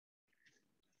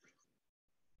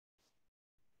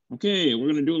Okay, we're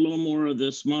going to do a little more of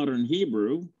this modern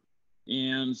Hebrew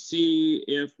and see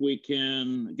if we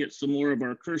can get some more of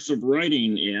our cursive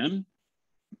writing in.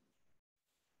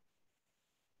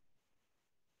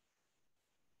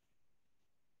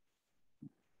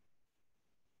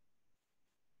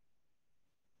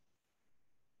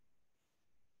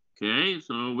 Okay,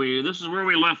 so this is where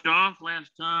we left off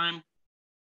last time.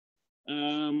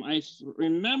 I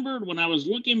remembered when I was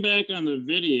looking back on the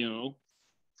video,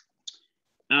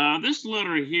 this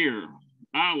letter here,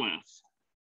 Aleph.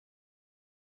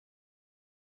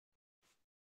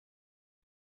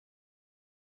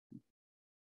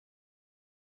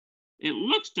 It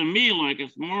looks to me like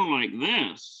it's more like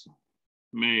this,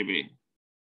 maybe.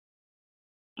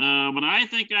 But I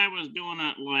think I was doing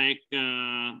it like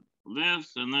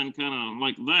this and then kind of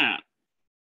like that.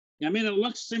 I mean, it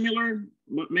looks similar,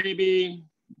 but maybe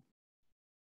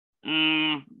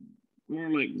more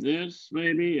like this,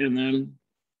 maybe. And then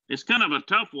it's kind of a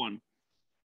tough one.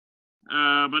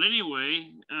 But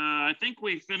anyway, I think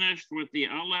we finished with the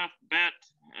Aleph, Bet,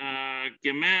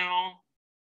 Gimel. I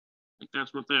think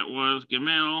that's what that was,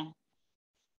 Gimel.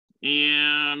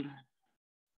 And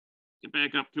get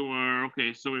back up to our,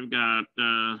 okay, so we've got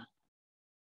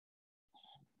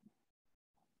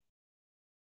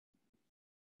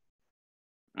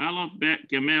Aleph, Bet,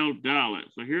 Gimel, Dalet.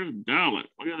 So here's Dalet.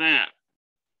 Look at that.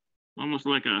 Almost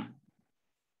like a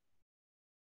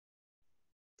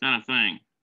kind of thing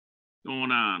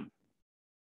going on.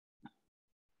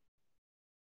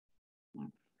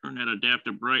 Turn that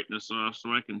adaptive brightness off so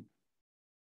I can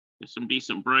get some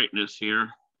decent brightness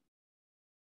here.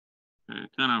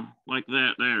 Kind of like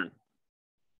that there.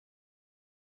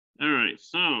 All right,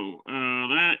 so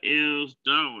that is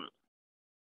Dalet.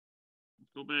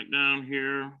 Let's go back down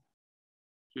here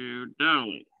to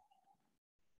Dalet.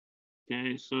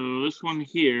 Okay, so this one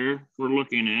here we're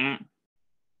looking at.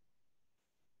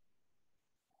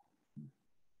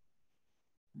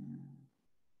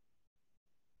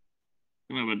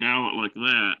 Kind of a Dalet like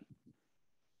that.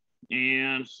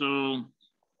 And so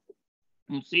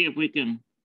let's see if we can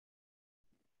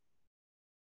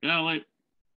Dalet,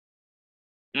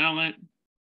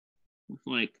 looks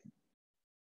like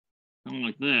something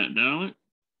like that. Dalet,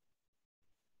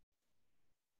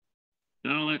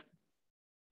 Dalet,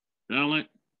 Dalet,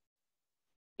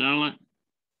 Dalet,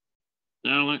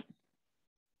 Dalet,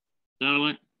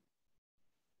 Dalet,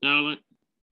 Dalet,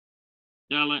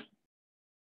 Dalet,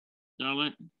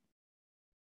 Dalet,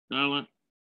 Dalet,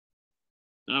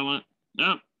 Dalet.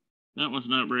 Oh, that one's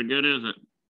not very good, is it?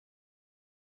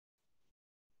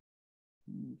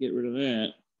 Get rid of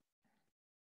that.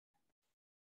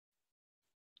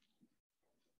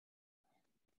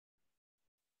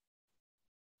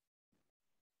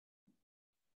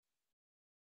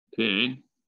 Okay.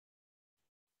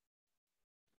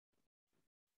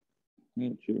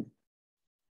 Not sure.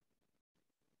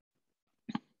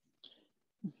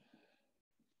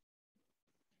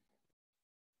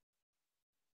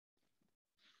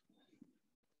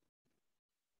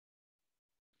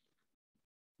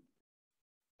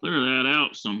 Clear that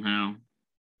out somehow.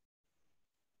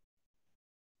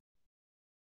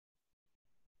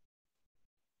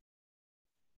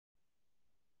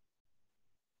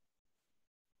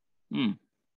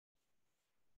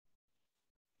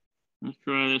 Let's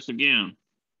try this again.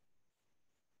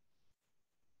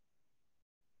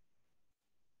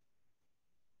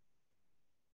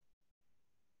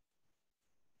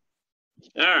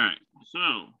 All right,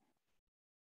 so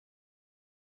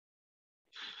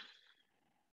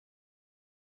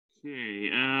okay,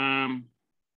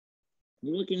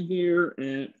 looking here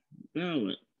at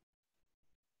Dalet.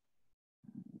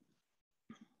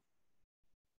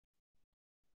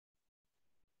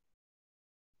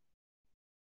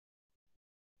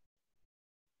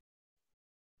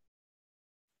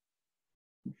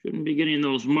 Shouldn't be getting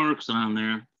those marks on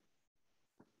there.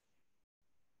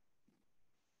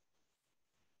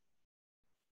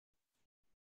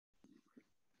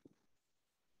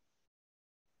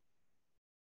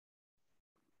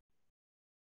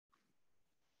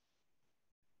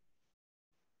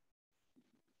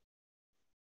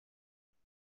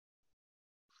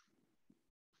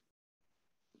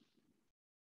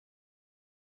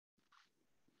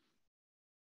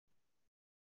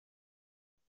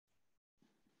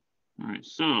 All right,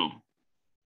 so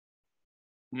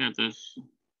we got this.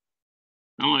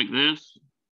 I like this.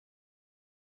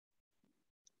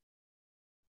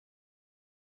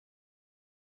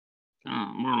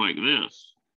 More like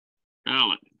this.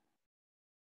 Dalet,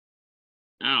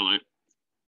 Dalet,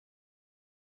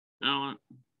 Dalet,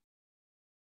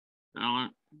 Dalet,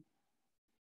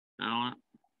 Dalet,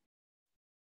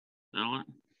 Dalet,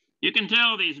 You can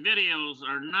tell these videos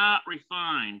are not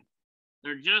refined.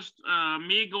 They're just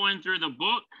me going through the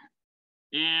book,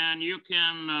 and you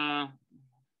can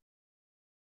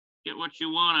get what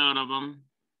you want out of them.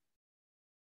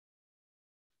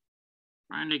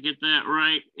 Trying to get that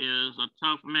right is a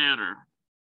tough matter.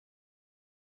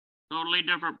 Totally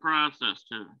different process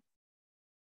to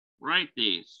write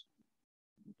these.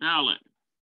 Ballot.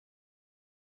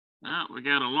 Oh, we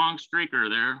got a long streaker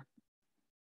there.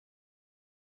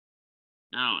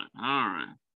 Ballot. All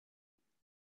right.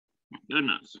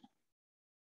 Goodness.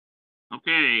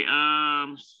 Okay,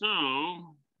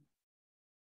 so,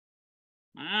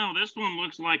 well, this one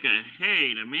looks like a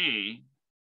hay to me.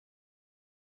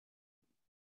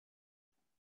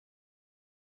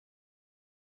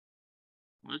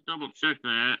 Let's double check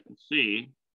that and see.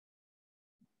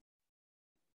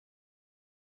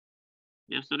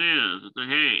 Yes, it is. It's a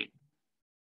hay.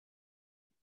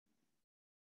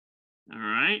 All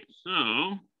right,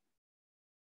 so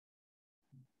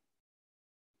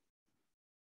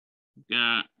we've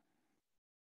got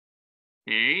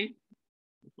hay.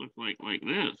 This looks like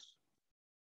this.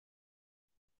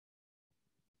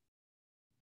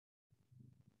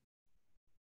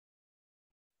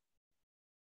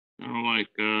 Kind of like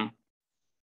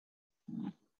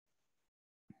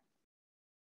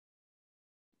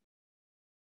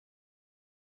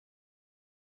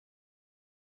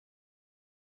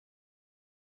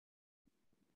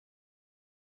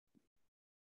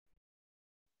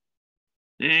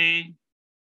hay.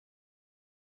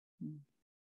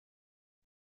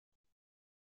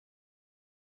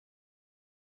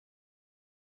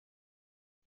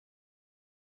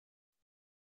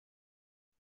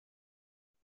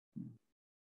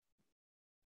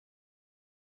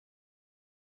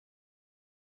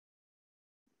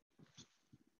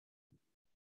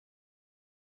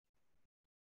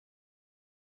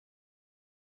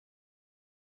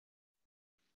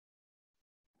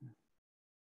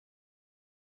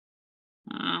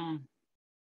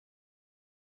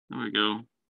 There we go.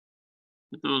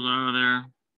 Get those out of there.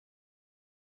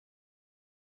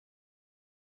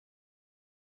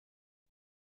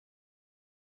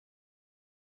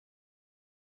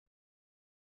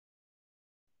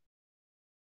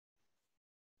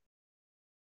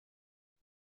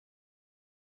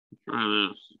 Try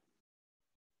this.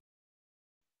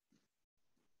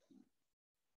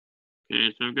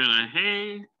 Okay, so I've got a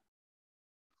hay.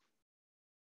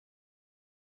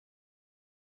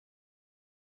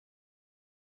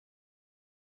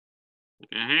 Like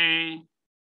a hay.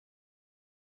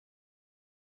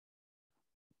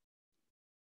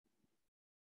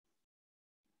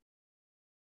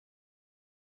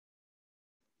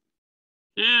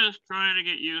 Just trying to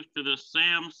get used to the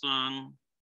Samsung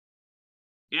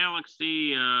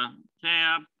Galaxy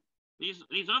tab. These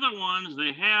other ones,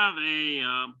 they have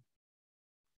a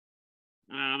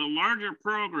the larger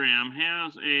program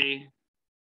has a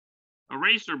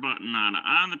eraser button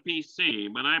on the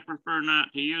PC, but I prefer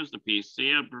not to use the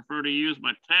PC. I prefer to use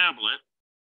my tablet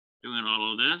doing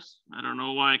all of this. I don't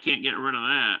know why I can't get rid of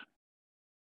that.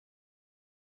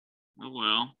 Oh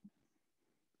well.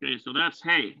 Okay, so that's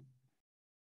hay.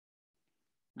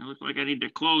 It looks like I need to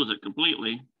close it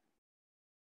completely.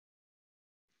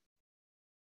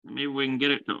 Maybe we can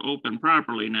get it to open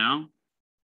properly now.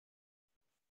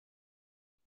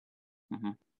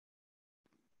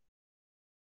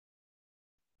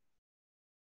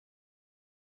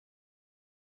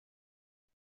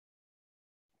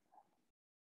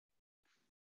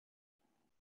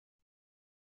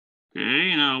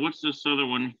 Okay, now what's this other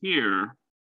one here?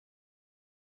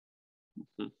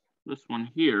 This one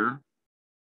here.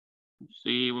 Let's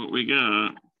see what we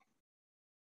got.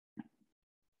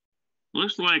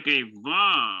 Looks like a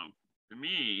vav to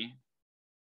me.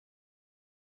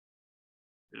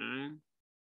 Okay.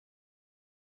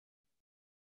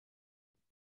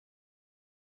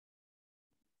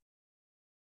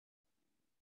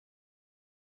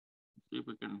 See if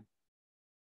we can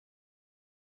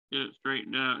get it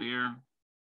straightened out here.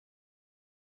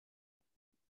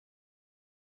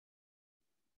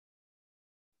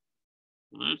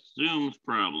 So that's Zoom's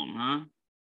problem, huh?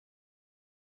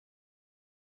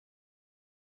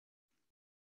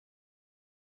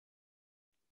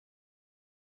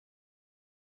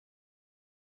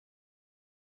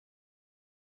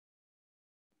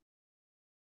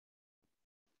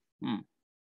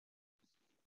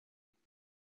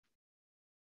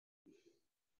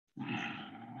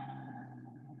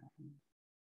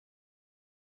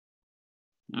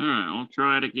 All right, we'll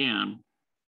try it again.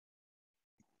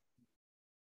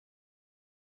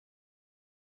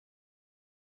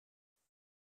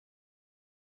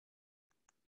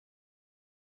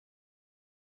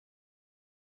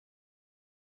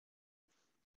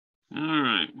 All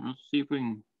right, let's see if we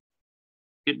can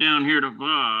get down here to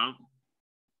Vav.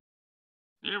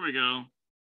 There we go.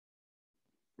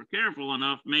 If we're careful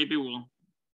enough, maybe we'll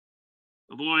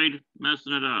avoid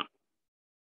messing it up.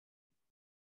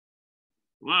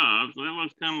 Vav, so that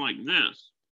looks kind of like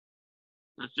this.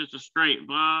 That's just a straight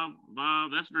Vav,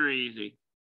 Vav. That's very easy.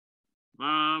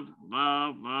 Vav,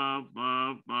 Vav, Vav,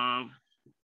 Vav, Vav.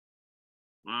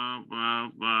 Vav,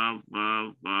 Vav, Vav,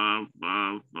 Vav, Vav,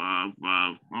 Vav, Vav,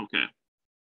 Vav. Okay.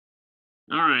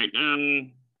 All right.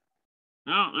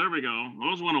 Oh, there we go.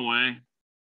 Those went away.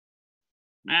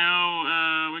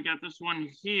 Now we got this one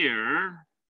here.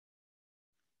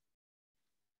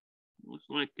 Looks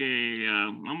like a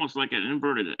almost like an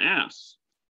inverted S.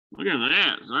 Look at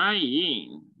that,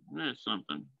 Zayin. That's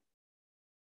something.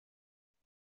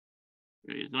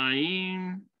 Okay,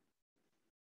 Zayin.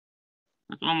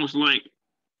 That's almost like.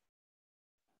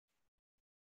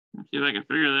 Let's see if I can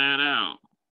figure that out.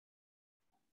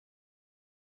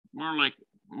 More like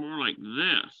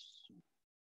this.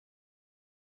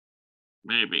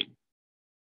 Maybe.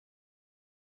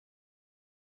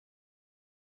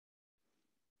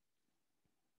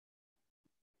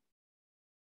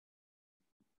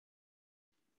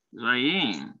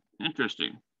 Zayin.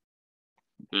 Interesting.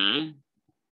 Okay.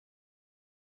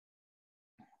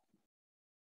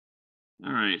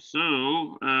 All right.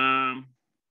 So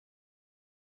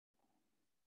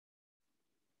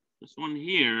this one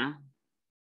here,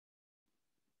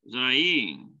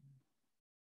 Zayin.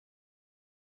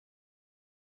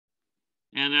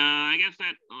 And I guess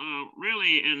that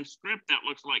really in script that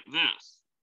looks like this,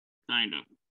 kind of.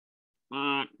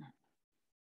 But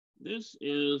this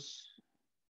is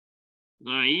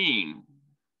Zayin,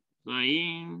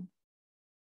 Zayin,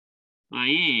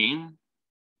 Zayin,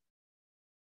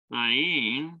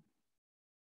 Zayin,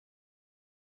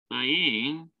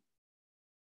 Zayin,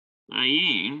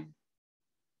 Zayin,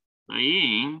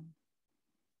 Zayin,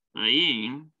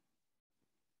 Zayin,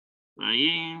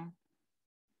 Zayin.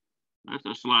 That's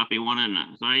a sloppy one, isn't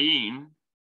it? Zayin,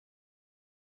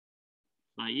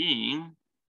 Zayin,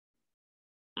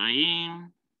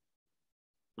 Zayin,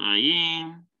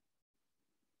 Zayin.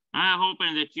 I'm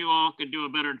hoping that you all could do a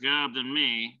better job than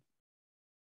me.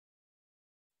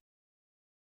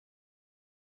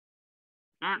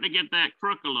 Starting to get that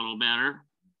crook a little better.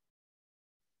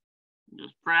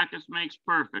 Just practice makes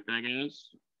perfect, I guess.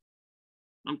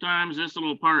 Sometimes this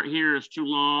little part here is too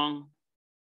long.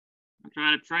 I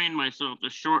try to train myself to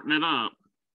shorten it up.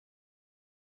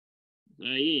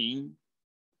 Zayin.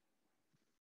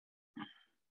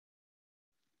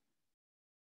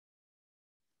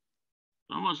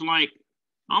 Almost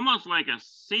like a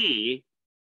C,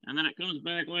 and then it comes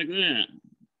back like that.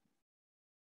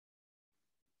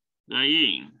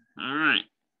 Zayin. All right.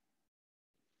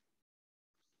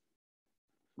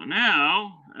 So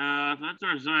now, that's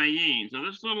our Zayin. So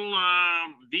this little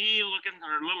V looking,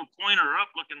 or little pointer up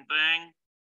looking thing,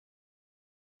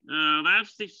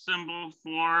 that's the symbol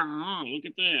for, oh, look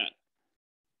at that.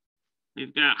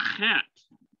 We've got Het.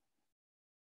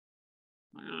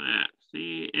 Look at that,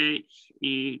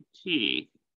 C-H-E-T,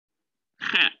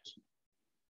 Het.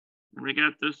 And we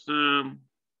got this,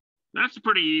 that's a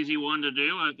pretty easy one to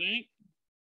do, I think.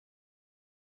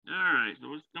 All right, so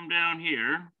let's come down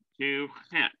here to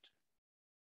Het.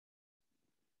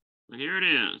 So here it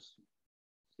is,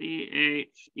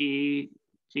 C-H-E-T.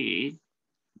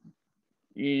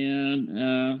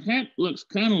 And Het looks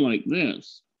kind of like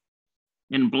this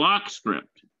in block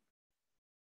script.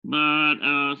 But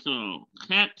so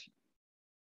Het,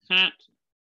 Het,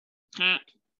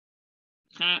 Het,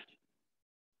 Het,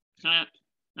 Het.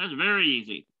 That's very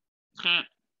easy. Het,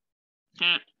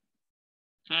 Het,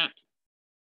 Het,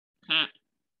 Het,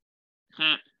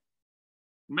 Het.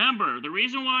 Remember, the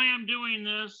reason why I'm doing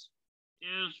this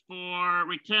is for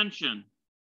retention.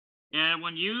 And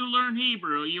when you learn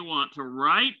Hebrew, you want to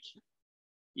write,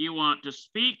 you want to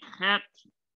speak Het,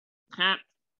 Het.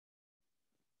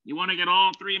 You want to get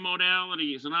all three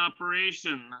modalities in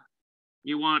operation.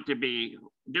 You want to be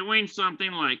doing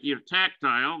something like you're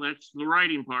tactile, that's the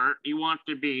writing part. You want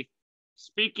to be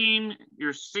speaking,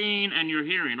 you're seeing, and you're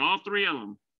hearing. All three of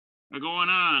them are going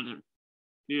on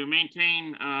to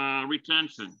maintain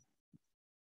retention.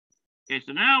 Okay,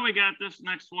 so now we got this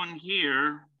next one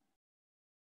here.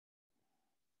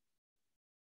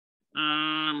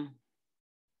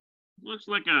 Looks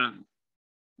like I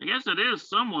guess it is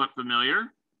somewhat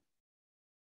familiar.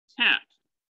 Het.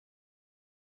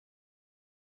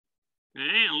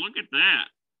 Okay, and look at that.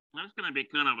 That's going to be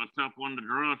kind of a tough one to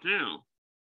draw too.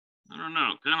 I don't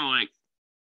know, kind of like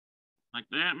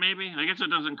that maybe. I guess it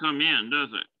doesn't come in,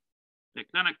 does it?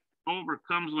 It kind of over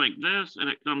comes like this and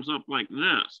it comes up like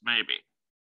this, maybe.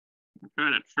 I'll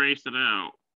try to trace it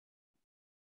out.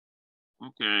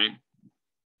 Okay.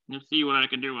 Let's see what I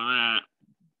can do with that.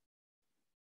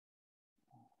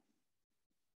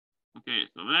 Okay,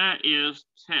 so that is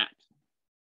tet.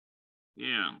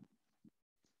 Yeah.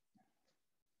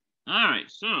 All right,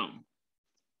 so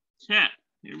tet.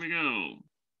 Here we go.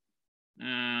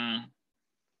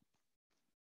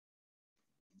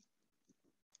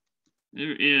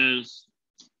 There is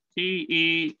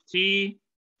T-E-T,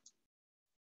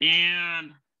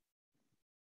 and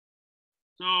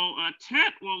so a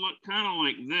tet will look kind of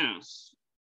like this.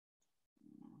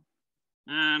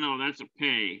 No, that's a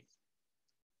pay.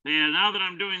 And now that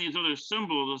I'm doing these other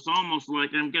symbols, it's almost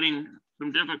like I'm getting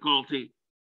some difficulty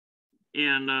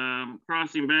in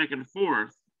crossing back and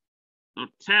forth. So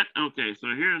tet, okay, so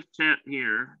here's tet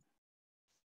here.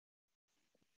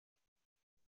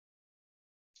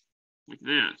 Like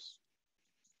this.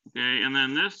 Okay, and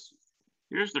then this,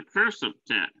 here's the cursive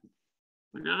tet.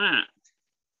 Look at that.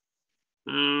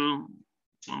 So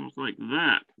it's almost like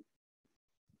that.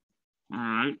 All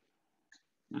right.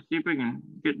 Let's see if we can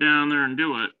get down there and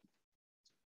do it.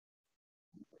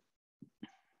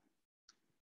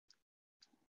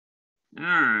 All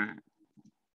right.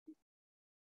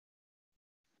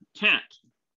 Tet.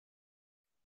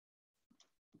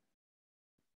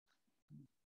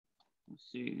 Let's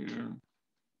see here.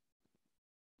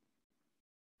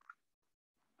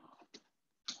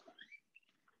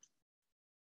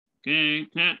 Okay,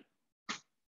 tet.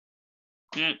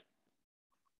 Tet.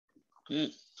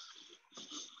 Tet.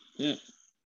 Tet.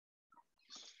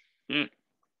 Tet.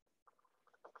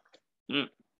 Tet.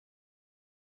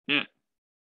 Tet.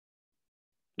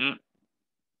 Tet.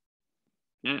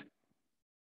 Tet.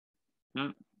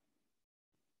 Tet.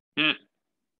 Tet.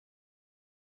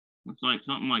 Looks like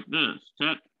something like this.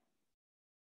 Tet.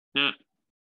 Tet.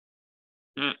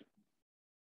 Tet.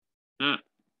 Tet.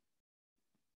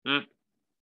 Tet.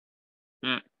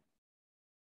 Tet.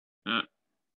 Tet.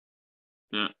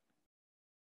 Tet.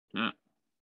 Tet.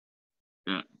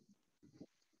 Tet.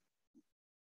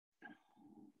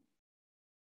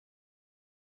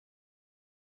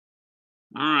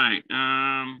 All right.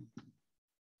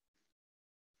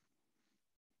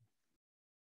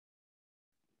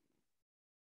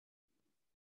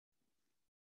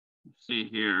 Let's see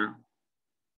here.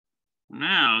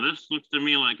 Now, this looks to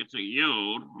me like it's a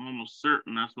yod. I'm almost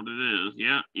certain that's what it is.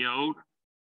 Yeah, yod.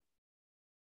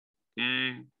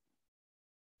 Okay.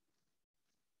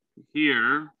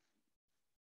 Here.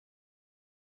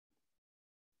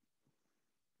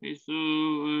 Okay,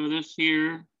 so this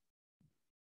here.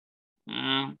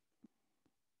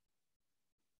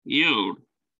 Yod.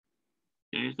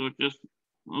 Okay, so it's just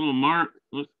a little mark.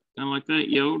 Looks kind of like that,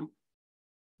 yod.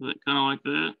 Is it kind of like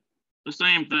that? The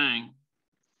same thing.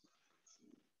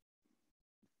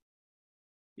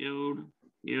 Yod,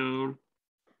 yod,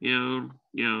 yod,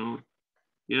 yod,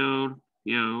 yod,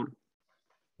 yod,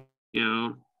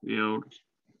 yod, yod,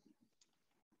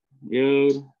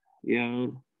 yod, yod,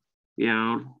 yod,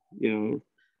 yod, yod,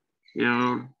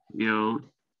 yod, yod,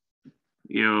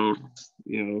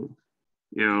 yod,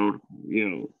 yod,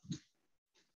 yod.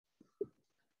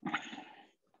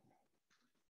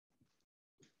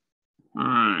 All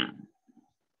right.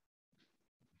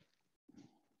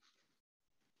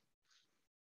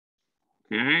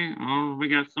 Okay, oh, we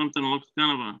got something that looks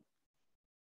kind of a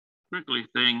prickly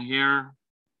thing here.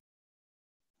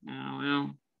 Yeah,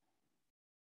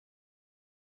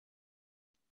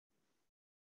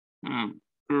 well,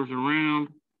 curves around,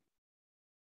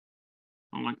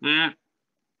 like that.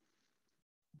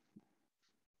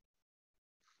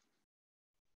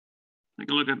 Take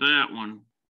a look at that one.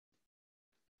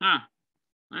 Huh,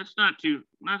 that's not too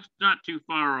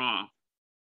far off.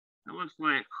 That looks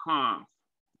like Hoff.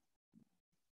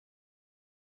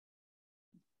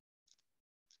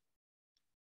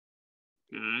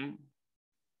 Okay.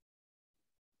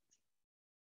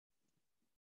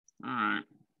 All right.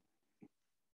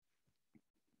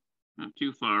 Not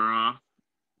too far off.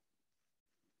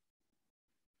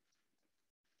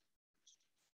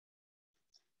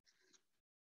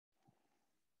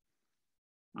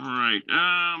 All right.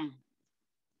 I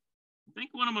think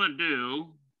what I'm going to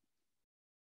do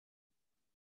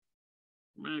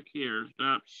back here,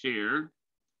 stop share.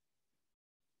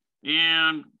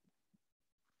 And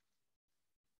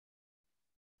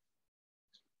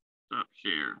stop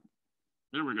share.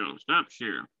 There we go. Stop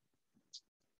share.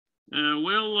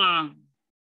 We'll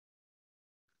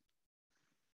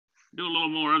do a little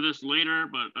more of this later,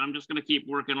 but I'm just going to keep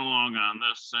working along on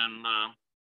this, and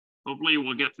hopefully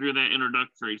we'll get through that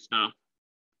introductory stuff.